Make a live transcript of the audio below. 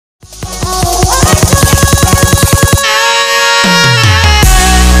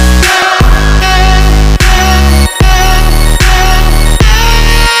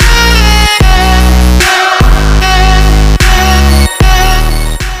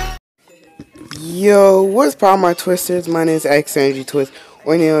Yo, what's poppin', my twisters? My name is xSnergyTwist.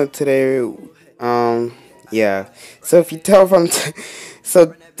 We're new today. Yeah. So if you tell from,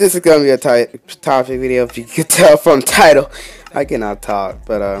 so this is gonna be a topic video. If you could tell from title, I cannot talk,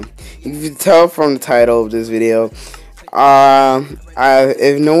 but if you can tell from the title of this video,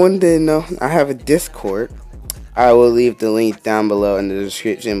 if no one didn't know, I have a Discord. I will leave the link down below in the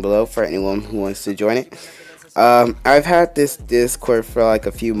description below for anyone who wants to join it. I've had this Discord for like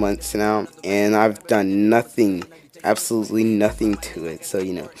a few months now, and I've done nothing, absolutely nothing to it. So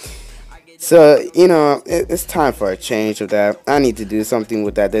it's time for a change of that. I need to do something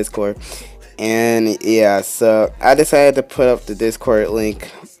with that Discord, and yeah, so I decided to put up the Discord link.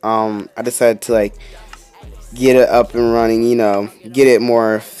 I decided to get it up and running, get it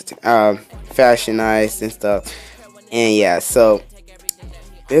more fashionized and stuff. And yeah, so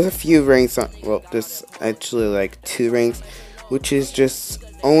there's a few ranks on, well, there's actually like 2 ranks, which is just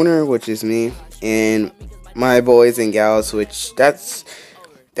owner, which is me, and my boys and gals, which that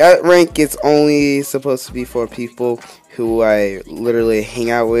rank is only supposed to be for people who I literally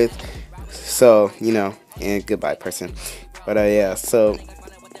hang out with. So, and goodbye person. But yeah, so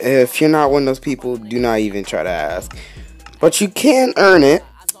if you're not one of those people, do not even try to ask. But you can earn it.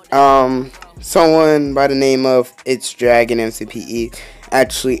 Someone by the name of It's Dragon MCPE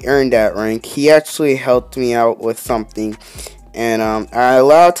actually earned that rank. He actually helped me out with something, and I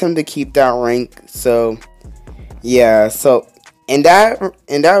allowed him to keep that rank. So yeah, so in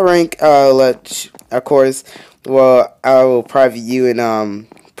that rank, of course, well, I will private you in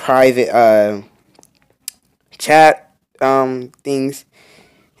private chat things,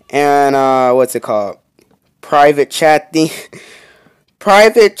 and what's it called, private chat thing.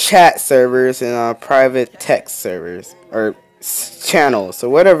 Private chat servers and private text servers or channels or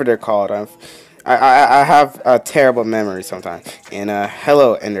whatever they're called. I have a terrible memory sometimes. And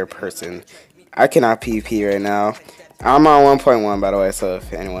hello, Ender person. I cannot PvP right now. I'm on 1.1 by the way, so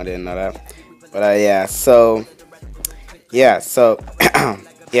if anyone didn't know that. But yeah, so yeah.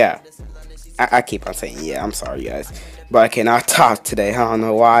 I keep on saying yeah. I'm sorry, guys, but I cannot talk today. I don't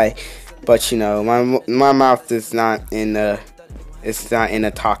know why, but my mouth is not in the. It's not in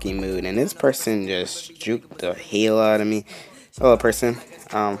a talking mood, and this person just juked the hell out of me. Hello, person.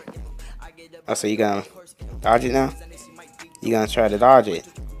 Oh, so you gonna dodge it now? You gonna try to dodge it?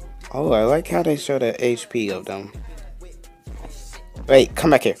 Oh, I like how they show the HP of them. Wait, come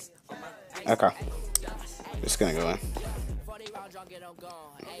back here. Okay, just gonna go in.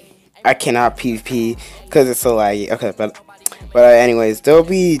 I cannot PvP because it's so laggy. Okay, but anyways, there'll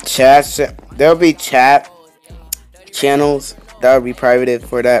be chat channels that will be privated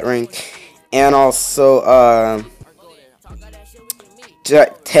for that rank, and also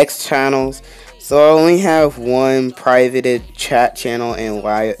text channels. So I only have 1 privated chat channel and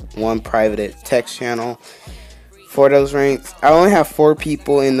 1 privated text channel for those ranks. I only have 4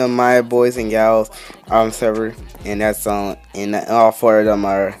 people in the My Boys and Gals server, and that's and all 4 of them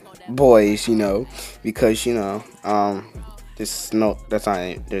are boys, because there's not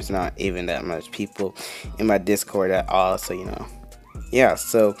even that much people in my Discord at all, so yeah.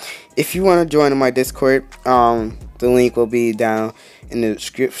 So if you want to join my Discord, the link will be down in the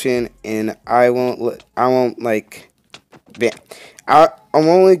description, and I'm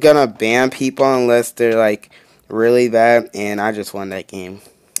only gonna ban people unless they're really bad, and I just won that game.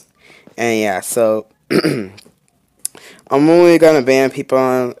 And yeah, so I'm only gonna ban people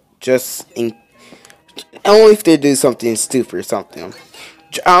on only if they do something stupid or something.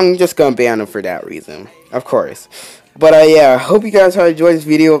 I'm just gonna ban them for that reason, of course. But yeah, hope you guys have enjoyed this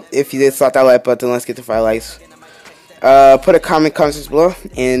video. If you did, slap that like button. Let's get to 5 likes. Put a comment below,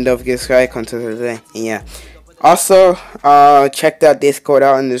 and don't forget to subscribe. Content today. And yeah, also check that Discord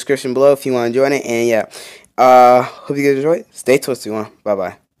out in the description below if you want to join it. And yeah, hope you guys enjoyed. Stay twisty, one. Bye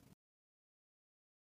bye.